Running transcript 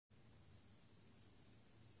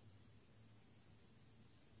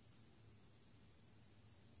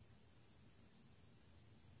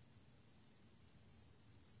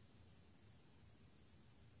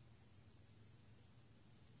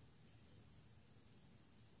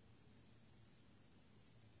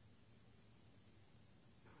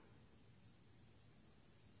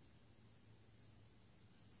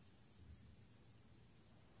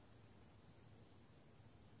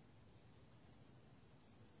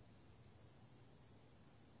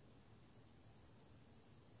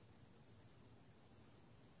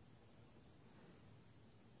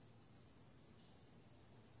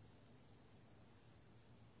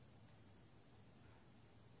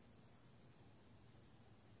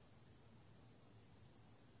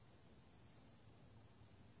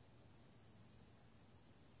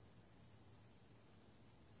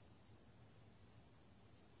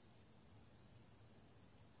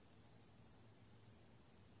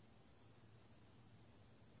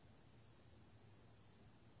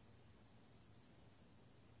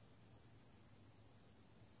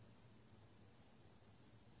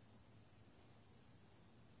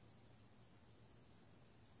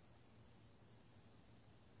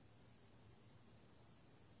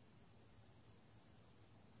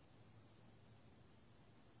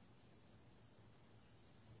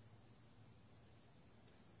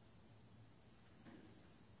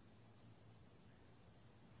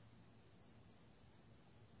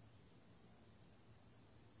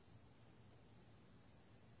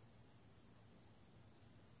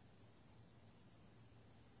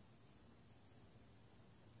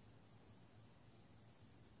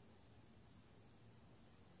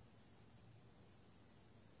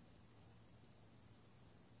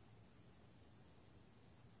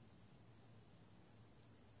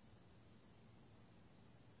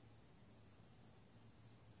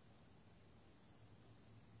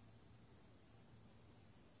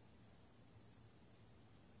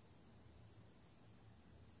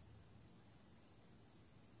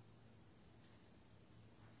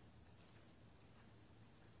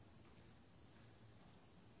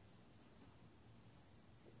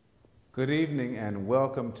Good evening and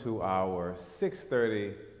welcome to our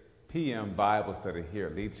 6:30 p.m. Bible study here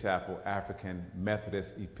at Leeds Chapel African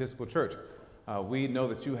Methodist Episcopal Church. We know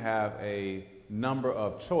that you have a number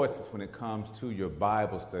of choices when it comes to your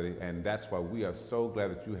Bible study, and that's why we are so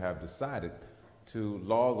glad that you have decided to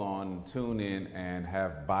log on, tune in, and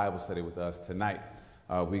have Bible study with us tonight.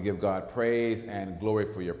 We give God praise and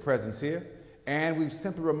glory for your presence here, and we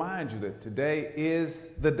simply remind you that today is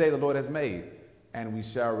the day the Lord has made, and we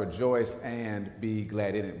shall rejoice and be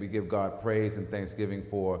glad in it. We give God praise and thanksgiving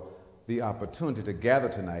for the opportunity to gather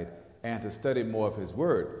tonight and to study more of His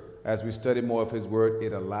Word. As we study more of His Word,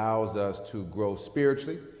 it allows us to grow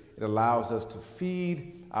spiritually. It allows us to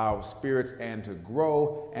feed our spirits and to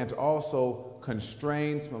grow and to also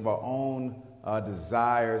constrain some of our own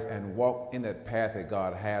desires and walk in that path that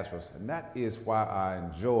God has for us. And that is why I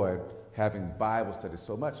enjoy having Bible study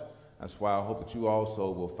so much. That's why I hope that you also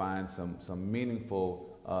will find some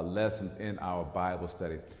meaningful lessons in our Bible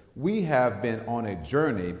study. We have been on a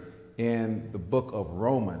journey in the book of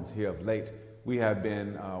Romans here of late. We have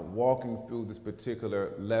been walking through this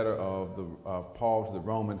particular letter of Paul to the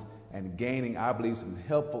Romans and gaining, I believe, some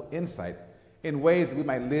helpful insight in ways that we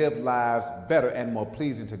might live lives better and more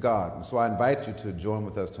pleasing to God. And so I invite you to join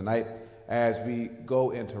with us tonight as we go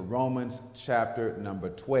into Romans chapter number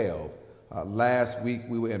 12. Last week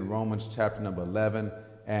we were in Romans chapter number 11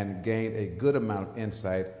 and gained a good amount of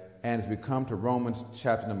insight. And as we come to Romans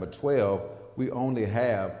chapter number 12, we only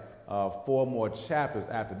have 4 more chapters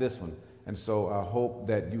after this one. And so I hope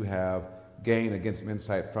that you have gained again some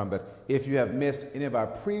insight from that. If you have missed any of our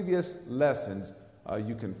previous lessons,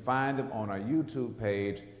 you can find them on our YouTube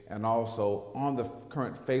page and also on the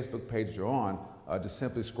current Facebook page you're on. Just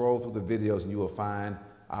simply scroll through the videos and you will find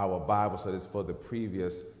our Bible studies for the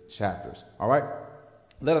previous chapters. All right,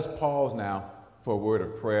 let us pause now for a word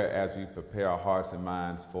of prayer as we prepare our hearts and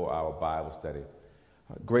minds for our Bible study.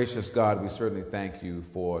 Gracious God, we certainly thank you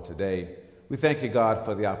for today. We thank you, God,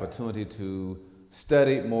 for the opportunity to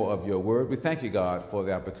study more of your word. We thank you, God, for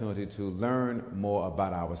the opportunity to learn more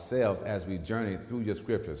about ourselves as we journey through your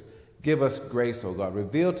scriptures. Give us grace, oh God.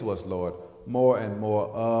 Reveal to us, Lord, more and more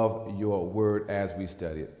of your word as we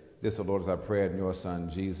study it. This, oh Lord, is our prayer in your Son,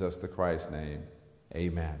 Jesus the Christ's name.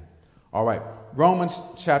 Amen. All right, Romans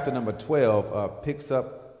chapter number 12 picks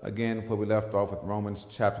up again where we left off with Romans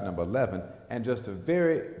chapter number 11. And just a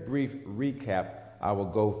very brief recap, I will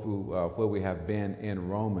go through where we have been in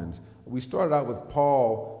Romans. We started out with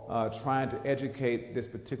Paul trying to educate this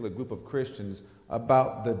particular group of Christians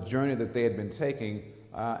about the journey that they had been taking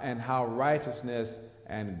and how righteousness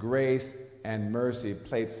and grace and mercy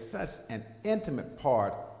played such an intimate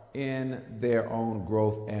part in their own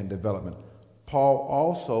growth and development. Paul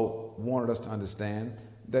also wanted us to understand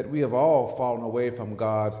that we have all fallen away from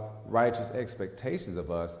God's righteous expectations of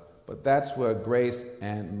us, but that's where grace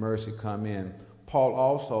and mercy come in. Paul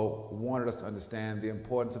also wanted us to understand the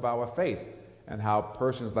importance of our faith and how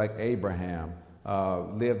persons like Abraham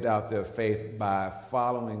lived out their faith by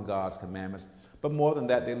following God's commandments. But more than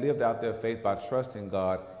that, they lived out their faith by trusting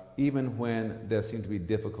God even when there seemed to be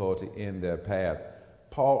difficulty in their path.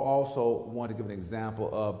 Paul also wanted to give an example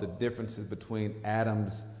of the differences between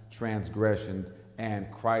Adam's transgressions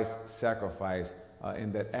and Christ's sacrifice,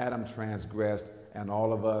 in that Adam transgressed and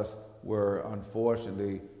all of us were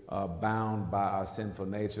unfortunately bound by our sinful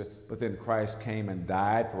nature, but then Christ came and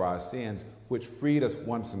died for our sins, which freed us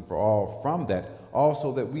once and for all from that.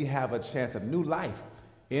 Also that we have a chance of new life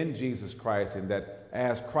in Jesus Christ, and that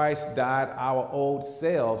as Christ died, our old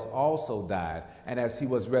selves also died. And as he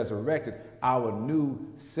was resurrected, our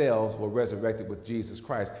new selves were resurrected with Jesus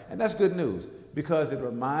Christ. And that's good news, because it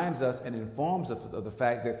reminds us and informs us of the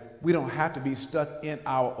fact that we don't have to be stuck in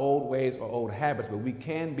our old ways or old habits, but we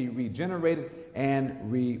can be regenerated and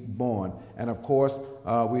reborn. And of course,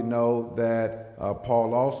 we know that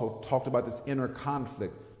Paul also talked about this inner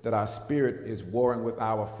conflict that our spirit is warring with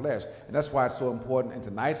our flesh. And that's why it's so important in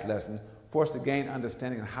tonight's lesson for us to gain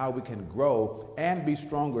understanding of how we can grow and be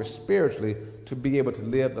stronger spiritually to be able to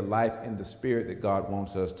live the life in the spirit that God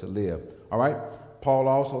wants us to live. All right? Paul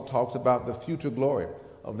also talks about the future glory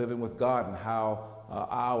of living with God and how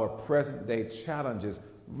our present day challenges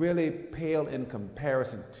really pale in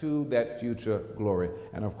comparison to that future glory.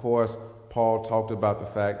 And of course, Paul talked about the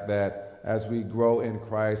fact that as we grow in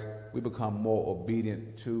Christ, we become more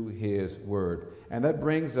obedient to his word. And that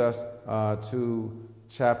brings us to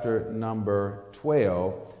chapter number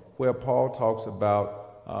 12, where Paul talks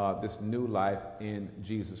about this new life in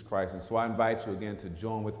Jesus Christ. And so I invite you again to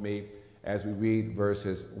join with me as we read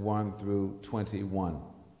verses 1 through 21.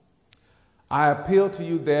 I appeal to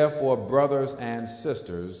you, therefore, brothers and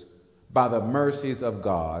sisters, by the mercies of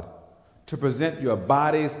God, to present your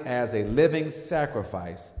bodies as a living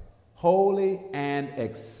sacrifice, holy and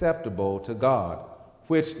acceptable to God,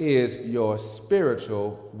 which is your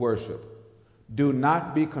spiritual worship. Do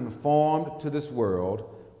not be conformed to this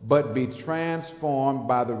world, but be transformed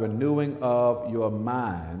by the renewing of your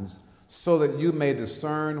minds, so that you may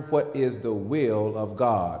discern what is the will of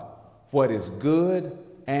God, what is good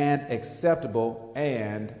and acceptable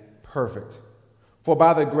and perfect. For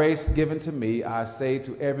by the grace given to me, I say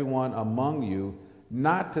to everyone among you,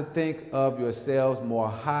 not to think of yourselves more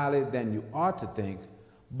highly than you ought to think,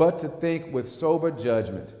 but to think with sober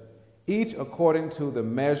judgment, each according to the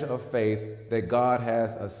measure of faith that God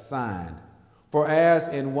has assigned. For as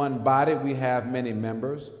in one body we have many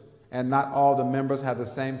members, and not all the members have the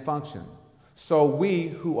same function, so we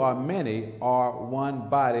who are many are one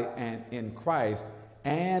body and in Christ,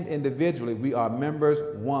 and individually we are members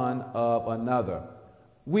one of another.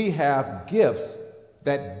 We have gifts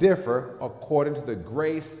that differ according to the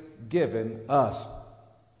grace given us.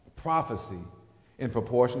 Prophecy in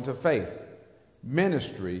proportion to faith,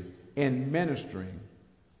 ministry in ministering,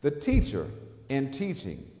 the teacher in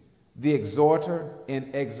teaching, the exhorter in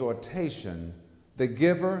exhortation, the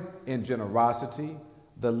giver in generosity,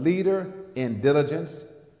 the leader in diligence,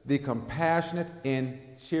 the compassionate in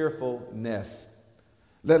cheerfulness.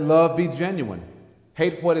 Let love be genuine.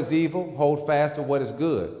 Hate what is evil, hold fast to what is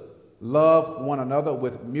good. Love one another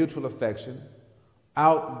with mutual affection.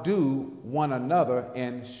 Outdo one another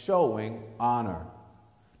in showing honor.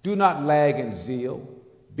 Do not lag in zeal.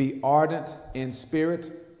 Be ardent in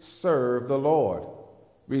spirit. Serve the Lord.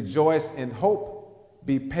 Rejoice in hope.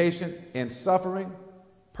 Be patient in suffering.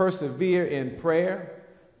 Persevere in prayer.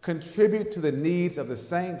 Contribute to the needs of the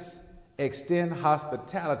saints. Extend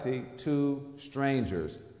hospitality to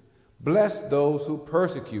strangers. Bless those who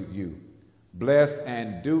persecute you. Bless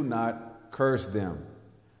and do not curse them.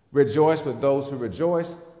 Rejoice with those who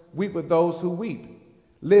rejoice. Weep with those who weep.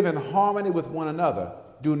 Live in harmony with one another.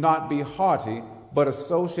 Do not be haughty, but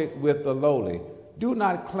associate with the lowly. Do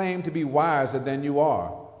not claim to be wiser than you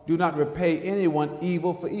are. Do not repay anyone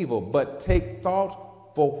evil for evil, but take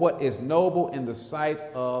thought for what is noble in the sight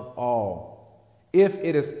of all. If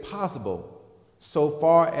it is possible, so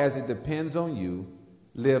far as it depends on you,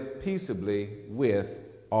 live peaceably with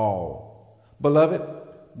all. Beloved,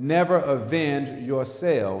 never avenge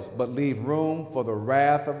yourselves, but leave room for the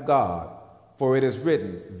wrath of God. For it is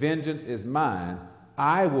written, vengeance is mine,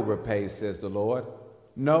 I will repay, says the Lord.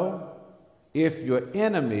 No, if your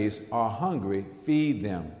enemies are hungry, feed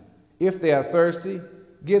them. If they are thirsty,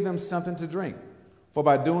 give them something to drink. For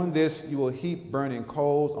by doing this, you will heap burning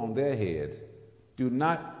coals on their heads. Do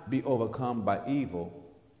not be overcome by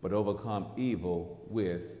evil, but overcome evil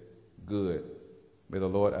with good. May the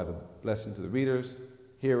Lord add a blessing to the readers,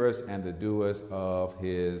 hearers, and the doers of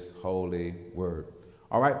his holy word.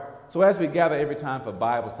 All right, so as we gather every time for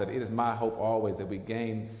Bible study, it is my hope always that we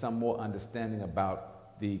gain some more understanding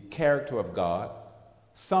about the character of God,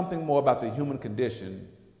 something more about the human condition,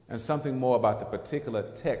 and something more about the particular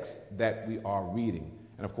text that we are reading.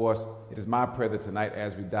 And of course, it is my prayer that tonight,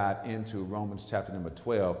 as we dive into Romans chapter number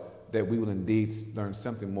 12, that we will indeed learn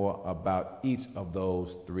something more about each of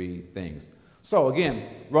those three things. So again,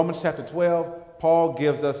 Romans chapter 12, Paul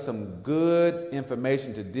gives us some good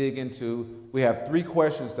information to dig into. We have three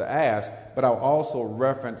questions to ask, but I'll also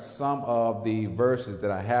reference some of the verses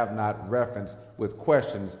that I have not referenced with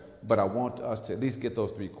questions, but I want us to at least get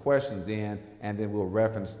those three questions in, and then we'll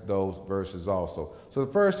reference those verses also. So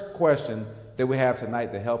the first question that we have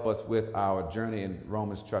tonight to help us with our journey in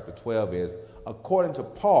Romans chapter 12 is, according to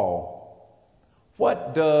Paul,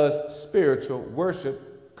 what does spiritual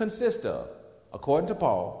worship consist of? According to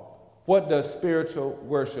Paul, what does spiritual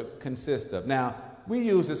worship consist of? Now, we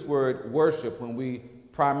use this word worship when we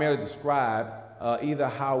primarily describe either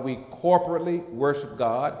how we corporately worship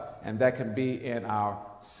God, and that can be in our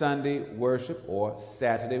Sunday worship or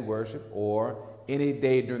Saturday worship, or any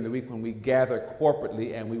day during the week when we gather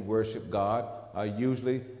corporately and we worship God.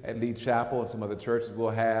 Usually at Lee Chapel and some other churches, we'll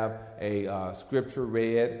have a scripture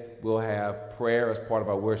read, we'll have prayer as part of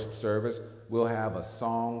our worship service, we'll have a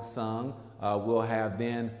song sung, we'll have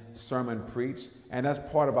then sermon preached, and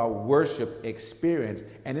that's part of our worship experience.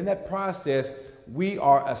 And in that process, we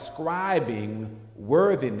are ascribing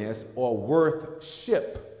worthiness or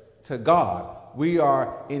worthship to God. We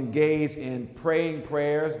are engaged in praying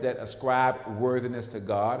prayers that ascribe worthiness to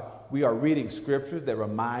God. We are reading scriptures that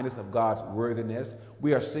remind us of God's worthiness.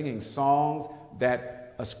 We are singing songs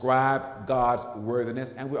that ascribe God's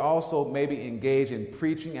worthiness. And we also maybe engage in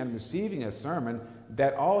preaching and receiving a sermon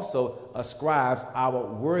that also ascribes our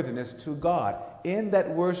worthiness to God. in that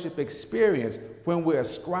worship experience, when we're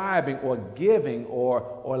ascribing or giving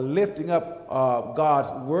or lifting up God's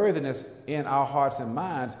worthiness in our hearts and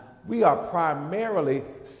minds, we are primarily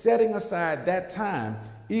setting aside that time,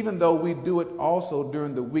 even though we do it also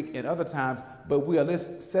during the week and other times, but we are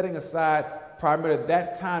setting aside primarily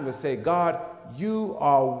that time to say, God, you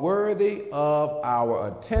are worthy of our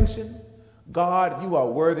attention. God, you are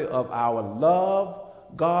worthy of our love.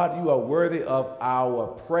 God, you are worthy of our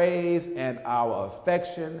praise and our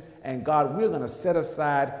affection. And God, we're going to set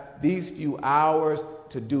aside these few hours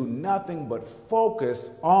to do nothing but focus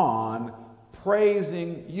on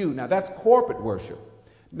praising you. Now, that's corporate worship.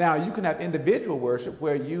 Now, you can have individual worship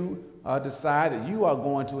where you decide that you are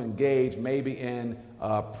going to engage maybe in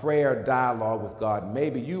prayer dialogue with God.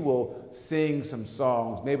 Maybe you will sing some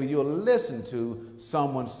songs. Maybe you'll listen to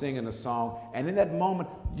someone singing a song. And in that moment,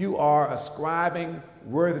 you are ascribing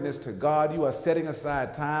worthiness to God. You are setting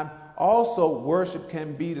aside time. Also, worship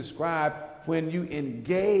can be described when you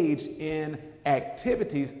engage in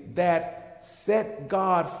activities that set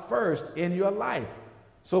God first in your life.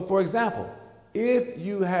 So, for example, if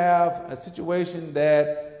you have a situation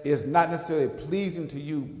that is not necessarily pleasing to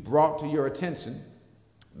you brought to your attention,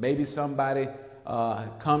 maybe somebody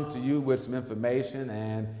come to you with some information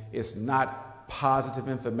and it's not positive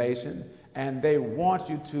information, and they want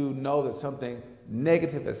you to know that something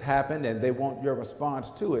negative has happened and they want your response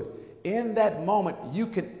to it. In that moment, you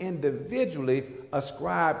can individually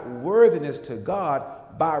ascribe worthiness to God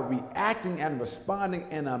by reacting and responding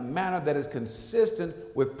in a manner that is consistent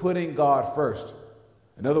with putting God first.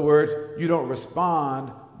 In other words, you don't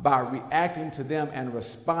respond by reacting to them and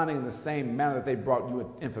responding in the same manner that they brought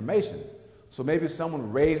you information. So maybe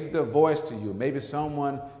someone raises their voice to you. Maybe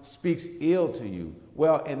someone speaks ill to you.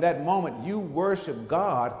 Well, in that moment, you worship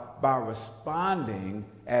God by responding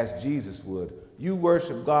as Jesus would. You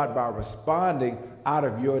worship God by responding out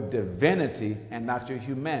of your divinity and not your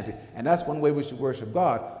humanity. And that's one way we should worship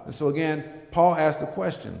God. And so again, Paul asked the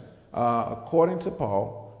question, according to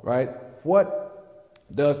Paul, right, what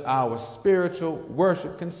does our spiritual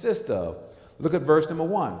worship consist of? Look at verse number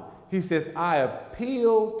 1. He says, I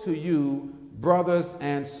appeal to you, brothers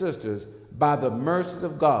and sisters, by the mercies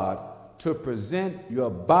of God, to present your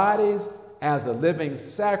bodies as a living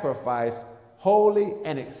sacrifice, holy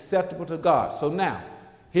and acceptable to God. So now,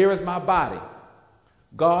 here is my body.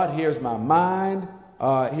 God, here's my mind,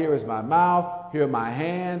 here is my mouth, here are my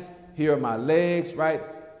hands, here are my legs, right?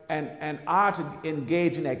 And are to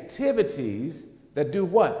engage in activities that do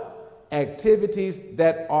what? Activities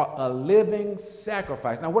that are a living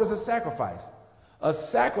sacrifice. Now, what is a sacrifice? A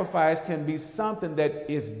sacrifice can be something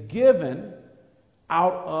that is given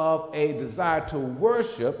out of a desire to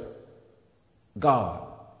worship God.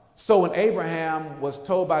 So when Abraham was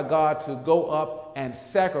told by God to go up and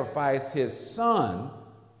sacrifice his son,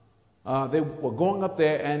 they were going up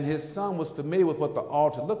there, and his son was familiar with what the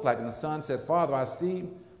altar looked like. And the son said, Father, I see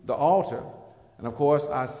the altar, and of course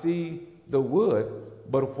I see the wood,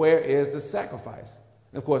 but where is the sacrifice?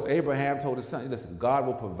 And of course, Abraham told his son, listen, God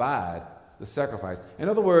will provide the sacrifice. In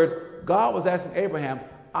other words, God was asking Abraham,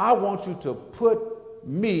 I want you to put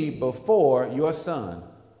me before your son.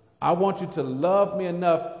 I want you to love me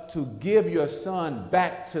enough to give your son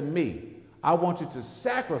back to me. I want you to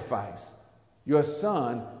sacrifice your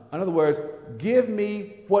son. In other words, give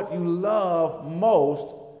me what you love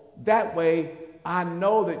most. That way, I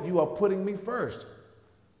know that you are putting me first.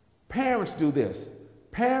 Parents do this.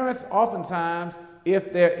 Parents oftentimes,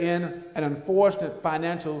 if they're in an unfortunate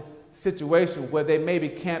financial situation where they maybe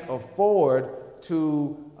can't afford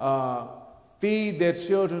to feed their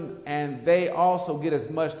children and they also get as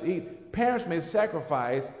much to eat, parents may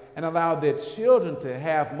sacrifice and allow their children to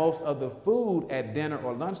have most of the food at dinner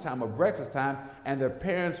or lunchtime or breakfast time, and their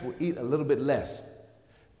parents will eat a little bit less.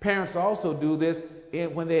 Parents also do this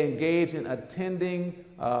when they engage in attending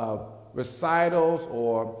recitals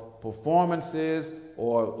or performances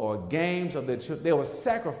or games of their children. They will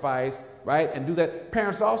sacrifice, right, and do that.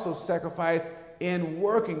 Parents also sacrifice in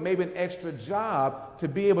working maybe an extra job to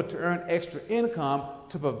be able to earn extra income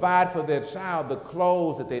to provide for their child the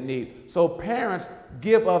clothes that they need. So parents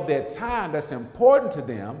give of their time that's important to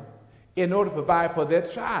them in order to provide for their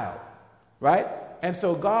child, right? And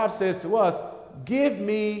so God says to us, give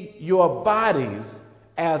me your bodies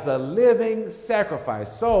as a living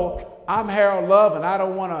sacrifice. So I'm Harold Love, and I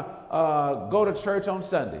don't want to go to church on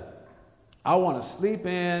Sunday. I want to sleep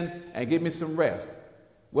in and get me some rest.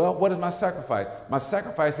 Well, what is my sacrifice? My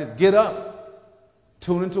sacrifice is get up,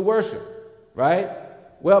 tune into worship, right?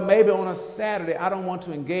 Well, maybe on a Saturday, I don't want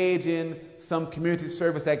to engage in some community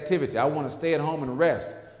service activity. I want to stay at home and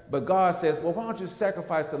rest. But God says, well, why don't you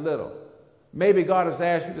sacrifice a little? Maybe God has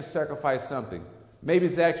asked you to sacrifice something. Maybe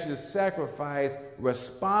he's asked you to sacrifice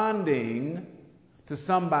responding to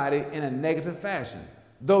somebody in a negative fashion.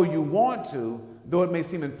 Though you want to, though it may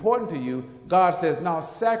seem important to you, God says, no,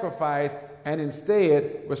 sacrifice and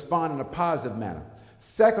instead respond in a positive manner.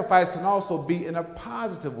 Sacrifice can also be in a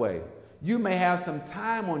positive way. You may have some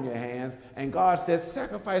time on your hands, and God says,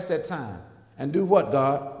 sacrifice that time. And do what,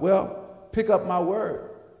 God? Well, pick up my word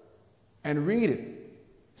and read it.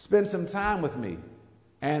 Spend some time with me.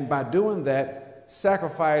 And by doing that,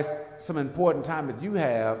 sacrifice some important time that you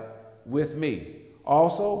have with me.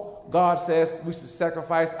 Also, God says we should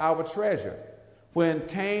sacrifice our treasure. When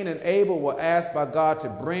Cain and Abel were asked by God to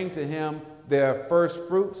bring to him their first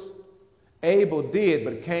fruits, Abel did,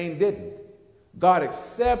 but Cain didn't. God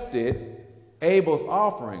accepted Abel's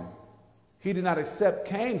offering. He did not accept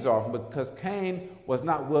Cain's offering because Cain was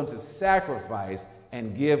not willing to sacrifice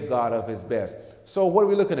and give God of his best. So what are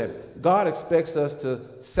we looking at? God expects us to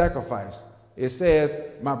sacrifice. It says,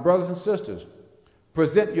 my brothers and sisters,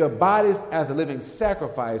 present your bodies as a living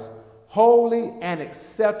sacrifice, holy and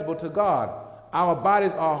acceptable to God. Our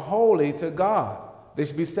bodies are holy to God. They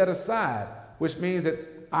should be set aside, which means that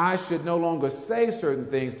I should no longer say certain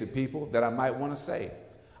things to people that I might want to say.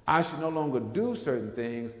 I should no longer do certain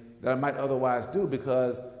things that I might otherwise do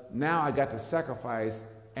because now I got to sacrifice,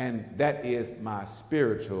 and that is my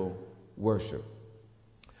spiritual worship.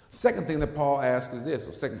 Second thing that Paul asks is this,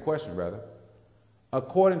 or second question rather.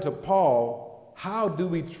 According to Paul, how do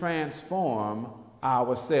we transform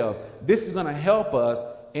ourselves? This is going to help us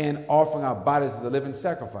in offering our bodies as a living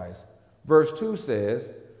sacrifice. Verse 2 says,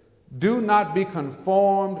 do not be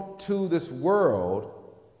conformed to this world,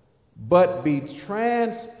 but be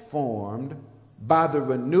transformed by the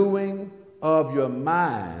renewing of your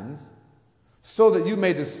minds, so that you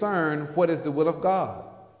may discern what is the will of God,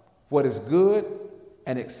 what is good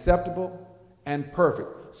and acceptable and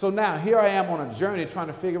perfect. So now here I am on a journey trying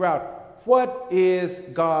to figure out what is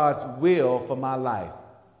God's will for my life.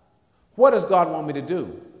 What does God want me to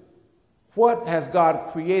do? What has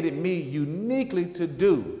God created me uniquely to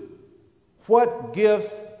do? What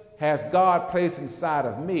gifts has God placed inside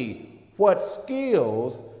of me? What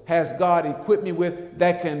skills has God equipped me with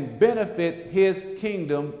that can benefit his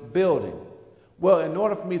kingdom building? Well, in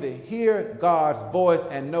order for me to hear God's voice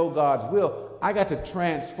and know God's will, I got to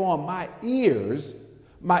transform my ears.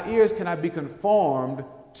 My ears cannot be conformed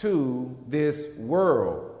to this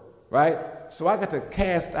world, right? So I got to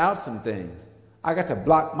cast out some things. I got to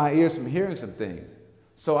block my ears from hearing some things.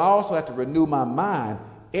 So I also have to renew my mind.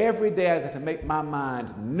 Every day I got to make my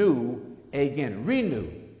mind new again, renew,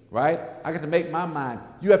 right? I got to make my mind,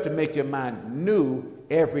 you have to make your mind new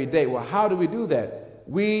every day. Well, how do we do that?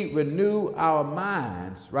 We renew our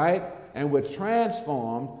minds, right? And we're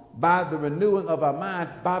transformed by the renewing of our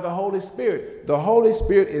minds by the Holy Spirit. The Holy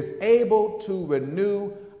Spirit is able to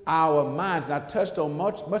renew our minds. And I touched on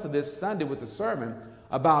much of this Sunday with the sermon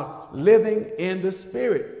about living in the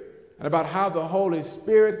Spirit and about how the Holy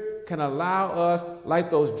Spirit can allow us, like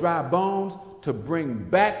those dry bones, to bring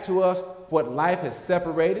back to us what life has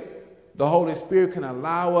separated. The Holy Spirit can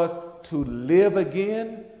allow us to live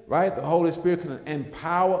again, right? The Holy Spirit can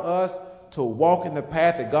empower us to walk in the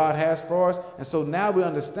path that God has for us. And so now we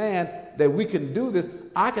understand that we can do this.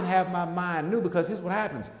 I can have my mind new because here's what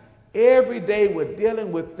happens. Every day we're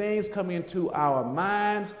dealing with things coming into our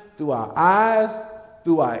minds, through our eyes,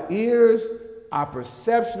 through our ears, our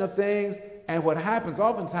perception of things. And what happens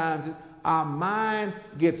oftentimes is our mind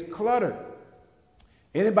gets cluttered.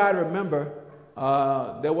 Anybody remember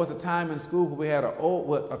there was a time in school where we had a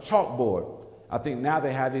chalkboard. I think now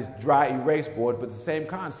they have these dry erase boards, but it's the same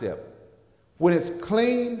concept. When it's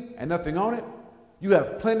clean and nothing on it, you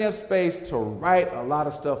have plenty of space to write a lot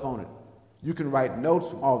of stuff on it. You can write notes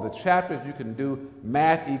from all the chapters. You can do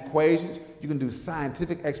math equations. You can do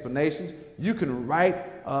scientific explanations. You can write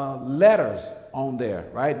letters on there,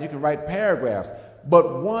 right? You can write paragraphs.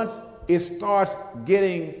 But once it starts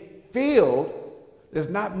getting filled, there's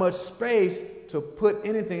not much space to put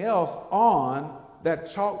anything else on that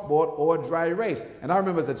chalkboard or dry erase. And I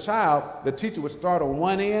remember as a child, the teacher would start on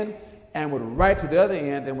one end and would write to the other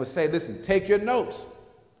end and would say, listen, take your notes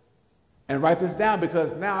and write this down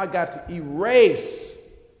because now I got to erase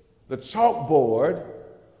the chalkboard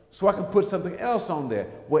so I can put something else on there.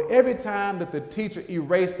 Well, every time that the teacher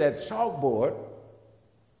erased that chalkboard,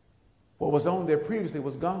 what was on there previously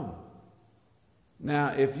was gone. Now,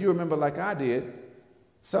 if you remember like I did,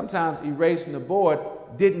 sometimes erasing the board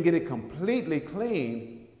didn't get it completely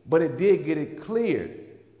clean, but it did get it cleared.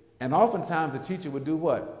 And oftentimes the teacher would do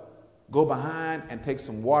what? Go behind and take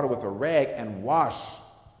some water with a rag and wash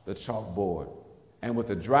the chalkboard. And with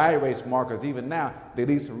the dry erase markers, even now, they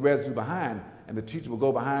leave some residue behind, and the teacher will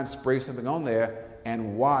go behind, spray something on there,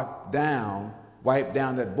 and wipe down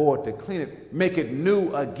that board to clean it, make it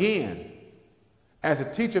new again. As the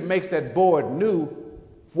teacher makes that board new,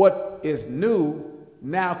 what is new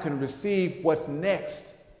now can receive what's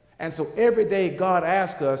next. And so every day God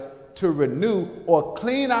asks us to renew or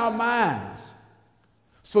clean our minds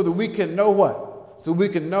so that we can know what? So we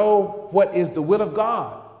can know what is the will of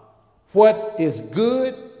God, what is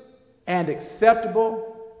good and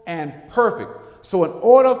acceptable and perfect. So in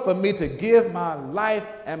order for me to give my life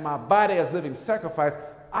and my body as living sacrifice,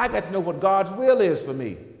 I got to know what God's will is for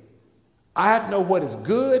me. I have to know what is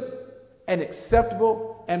good and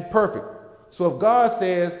acceptable and perfect. So if God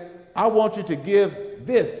says, I want you to give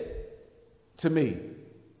this to me,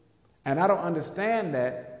 and I don't understand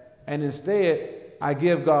that, and instead I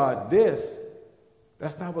give God this,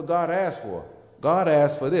 that's not what God asked for. God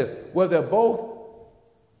asked for this. Well, they're both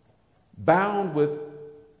bound with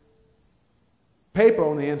paper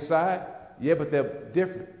on the inside, yeah, but they're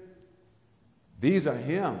different. These are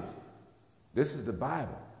hymns. This is the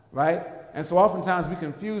Bible, right? And so oftentimes we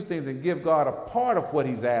confuse things and give God a part of what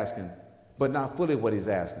he's asking, but not fully what he's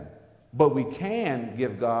asking. But we can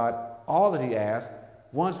give God all that he asks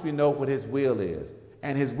once we know what his will is.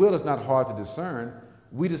 And his will is not hard to discern.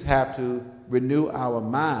 We just have to renew our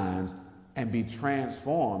minds and be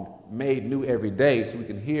transformed, made new every day, so we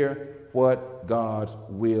can hear what God's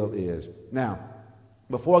will is. Now,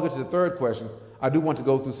 before I get to the third question, I do want to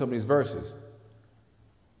go through some of these verses.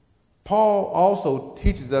 Paul also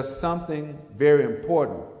teaches us something very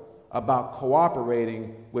important about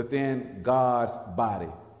cooperating within God's body.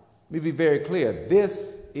 Let me be very clear.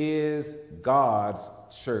 This is God's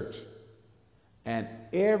church. And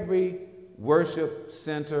every worship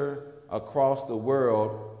center across the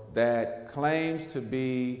world that claims to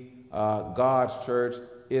be God's church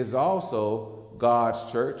is also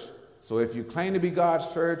God's church. So if you claim to be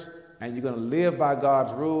God's church and you're going to live by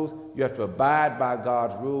God's rules, you have to abide by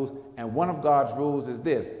God's rules. And one of God's rules is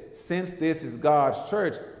this: since this is God's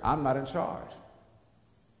church, I'm not in charge.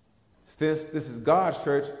 Since this is God's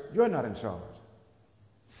church, you're not in charge.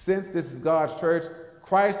 Since this is God's church,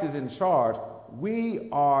 Christ is in charge. We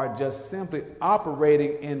are just simply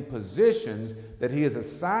operating in positions that he has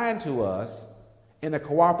assigned to us in a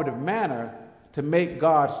cooperative manner to make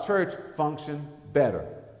God's church function better.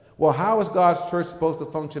 Well, how is God's church supposed to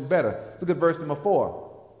function better? Look at verse number 4.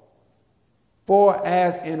 For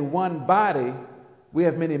as in one body we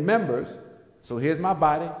have many members, so here's my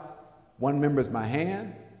body. One member is my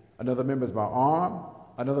hand, another member is my arm,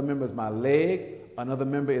 another member is my leg, another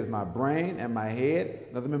member is my brain and my head,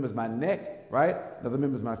 another member is my neck, right? Another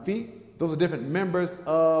member is my feet. Those are different members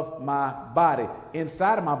of my body.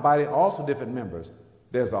 Inside of my body, also different members.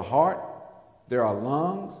 There's a heart, there are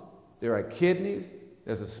lungs, there are kidneys,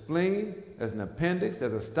 there's a spleen, there's an appendix,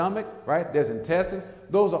 there's a stomach, right? There's intestines.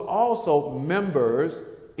 Those are also members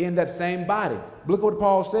in that same body. Look at what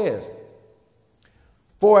Paul says.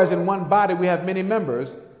 For as in one body we have many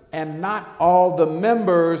members, and not all the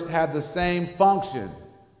members have the same function.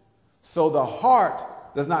 So the heart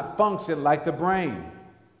does not function like the brain.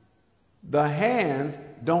 The hands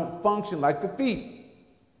don't function like the feet.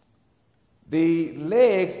 The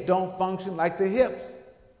legs don't function like the hips.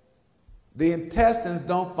 The intestines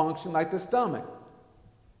don't function like the stomach.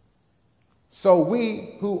 So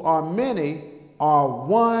we who are many are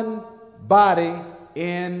one body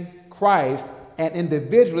in Christ, and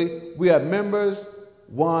individually we are members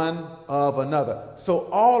one of another. So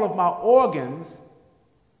all of my organs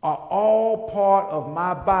are all part of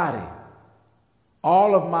my body.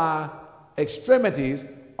 All of my extremities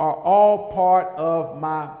are all part of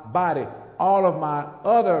my body. All of my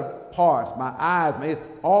other parts, my eyes, my ears,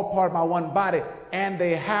 all part of my one body, and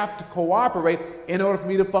they have to cooperate in order for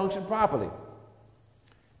me to function properly.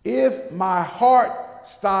 If my heart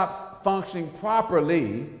stops functioning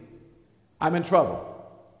properly, I'm in trouble.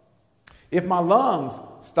 If my lungs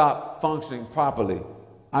stop functioning properly,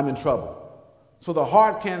 I'm in trouble. So the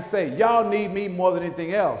heart can't say, y'all need me more than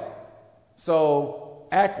anything else, so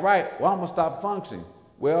act right, well, I'm going to stop functioning.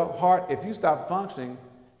 Well, heart, if you stop functioning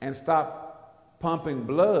and stop pumping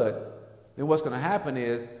blood, then what's going to happen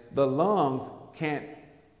is the lungs can't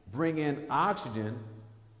bring in oxygen,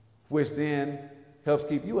 which then helps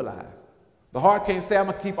keep you alive. The heart can't say, I'm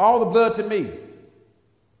going to keep all the blood to me,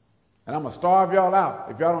 and I'm going to starve y'all out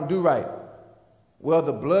if y'all don't do right. Well,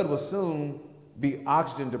 the blood will soon be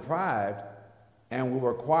oxygen deprived and will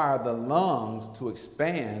require the lungs to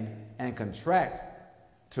expand and contract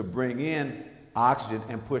to bring in oxygen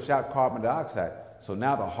and push out carbon dioxide. So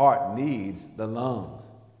now the heart needs the lungs.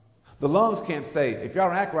 The lungs can't say, if y'all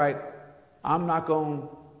don't act right, I'm not going to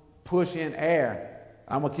push in air.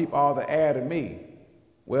 I'm going to keep all the air to me.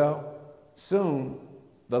 Well, soon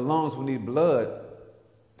the lungs will need blood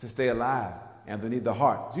to stay alive, and they need the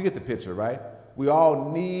heart. You get the picture, right? We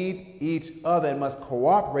all need each other and must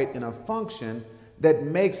cooperate in a function that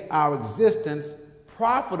makes our existence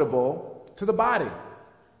profitable to the body.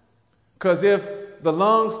 Because if the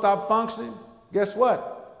lungs stop functioning, guess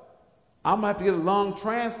what? I'm going to have to get a lung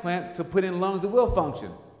transplant to put in lungs that will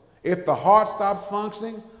function. If the heart stops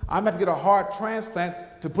functioning, I'm going to have to get a heart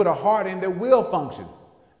transplant to put a heart in that will function.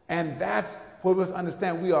 And that's what we must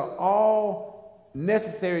understand. We are all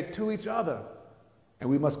necessary to each other. And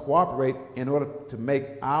we must cooperate in order to make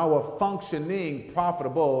our functioning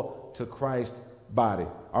profitable to Christ's body.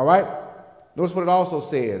 All right? Notice what it also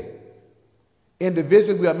says.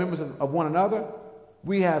 Individually, we are members of one another.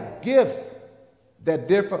 We have gifts that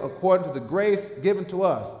differ according to the grace given to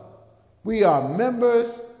us. We are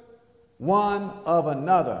members one of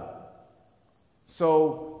another.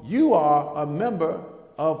 So you are a member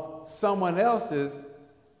of someone else's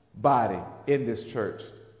body in this church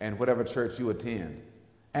and whatever church you attend.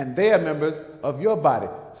 And they are members of your body.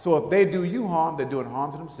 So if they do you harm, they're doing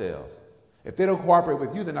harm to themselves. If they don't cooperate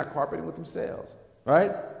with you, they're not cooperating with themselves.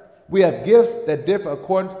 Right? We have gifts that differ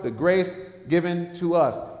according to the grace given to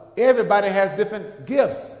us. Everybody has different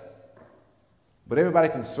gifts, but everybody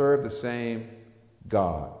can serve the same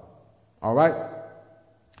God. All right?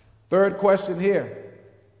 Third question here.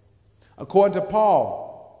 According to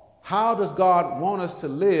Paul, how does God want us to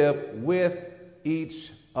live with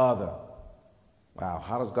each other? Wow,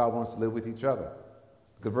 how does God want us to live with each other?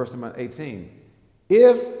 Look at verse number 18.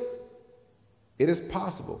 If it is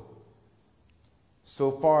possible,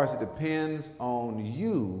 so far as it depends on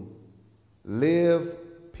you, live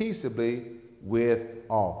peaceably with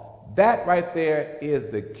all. That right there is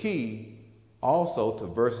the key also to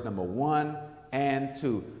verses number 1 and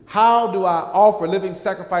 2. How do I offer living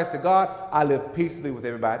sacrifice to God? I live peaceably with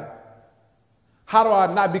everybody. How do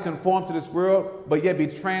I not be conformed to this world, but yet be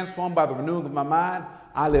transformed by the renewing of my mind?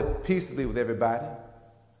 I live peaceably with everybody.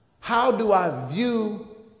 How do I view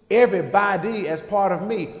everybody as part of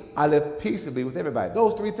me? I live peaceably with everybody.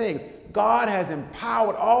 Those three things. God has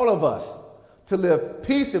empowered all of us to live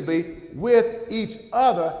peaceably with each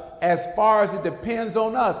other as far as it depends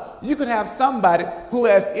on us. You can have somebody who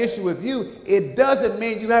has issue with you. It doesn't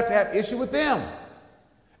mean you have to have issue with them.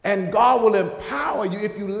 And God will empower you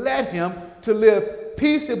if you let him to live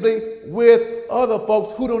peaceably with other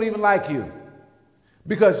folks who don't even like you.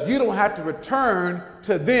 Because you don't have to return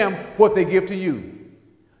to them what they give to you.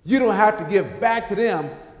 You don't have to give back to them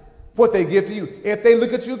what they give to you. If they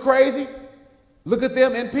look at you crazy, look at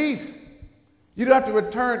them in peace. You don't have to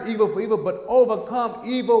return evil for evil, but overcome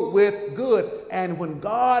evil with good. And when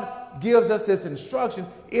God gives us this instruction,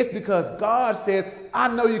 it's because God says, I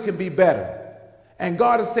know you can be better. And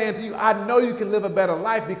God is saying to you, I know you can live a better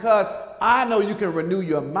life because I know you can renew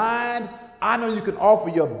your mind. I know you can offer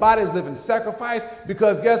your body as living sacrifice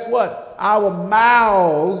because guess what? Our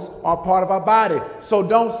mouths are part of our body. So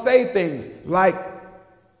don't say things like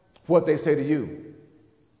what they say to you.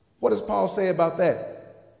 What does Paul say about that?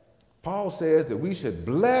 Paul says that we should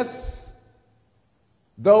bless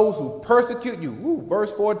those who persecute you. Ooh,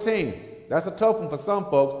 verse 14. That's a tough one for some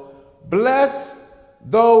folks. Bless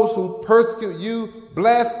those who persecute you.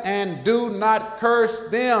 Bless and do not curse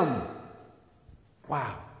them.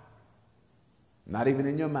 Wow. Not even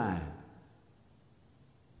in your mind.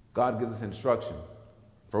 God gives us instruction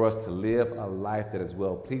for us to live a life that is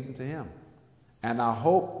well-pleasing to him. And I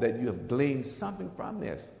hope that you have gleaned something from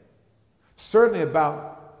this. Certainly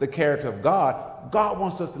about the character of God. God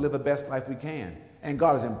wants us to live the best life we can. And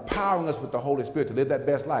God is empowering us with the Holy Spirit to live that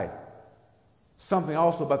best life. Something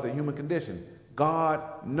also about the human condition. God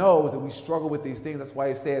knows that we struggle with these things. That's why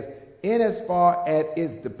he says, in as far as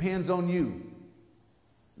it depends on you,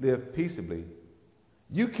 live peaceably.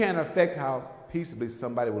 You can't affect how peaceably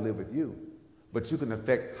somebody will live with you, but you can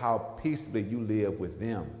affect how peaceably you live with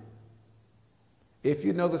them. If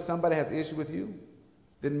you know that somebody has issue with you,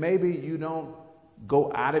 then maybe you don't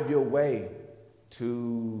go out of your way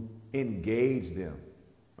to engage them,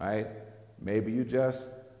 right? Maybe you just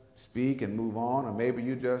speak and move on, or maybe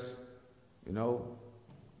you just,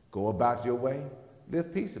 go about your way.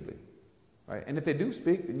 Live peaceably, right? And if they do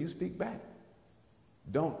speak, then you speak back.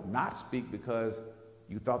 Don't not speak because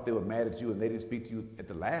you thought they were mad at you and they didn't speak to you at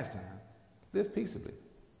the last time. Live peaceably.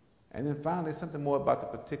 And then finally, something more about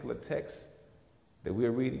the particular text that we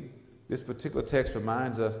are reading. This particular text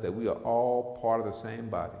reminds us that we are all part of the same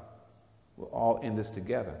body. We're all in this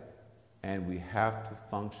together. And we have to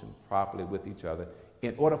function properly with each other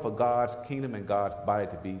in order for God's kingdom and God's body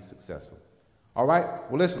to be successful. All right?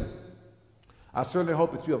 Well, listen, I certainly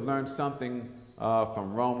hope that you have learned something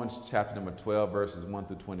from Romans chapter number 12, verses 1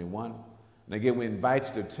 through 21. And again, we invite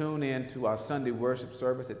you to tune in to our Sunday worship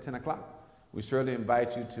service at 10 o'clock. We certainly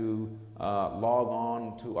invite you to log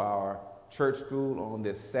on to our church school on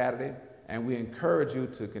this Saturday. And we encourage you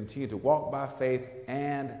to continue to walk by faith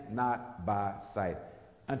and not by sight.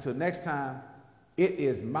 Until next time, it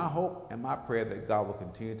is my hope and my prayer that God will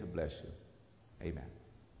continue to bless you. Amen.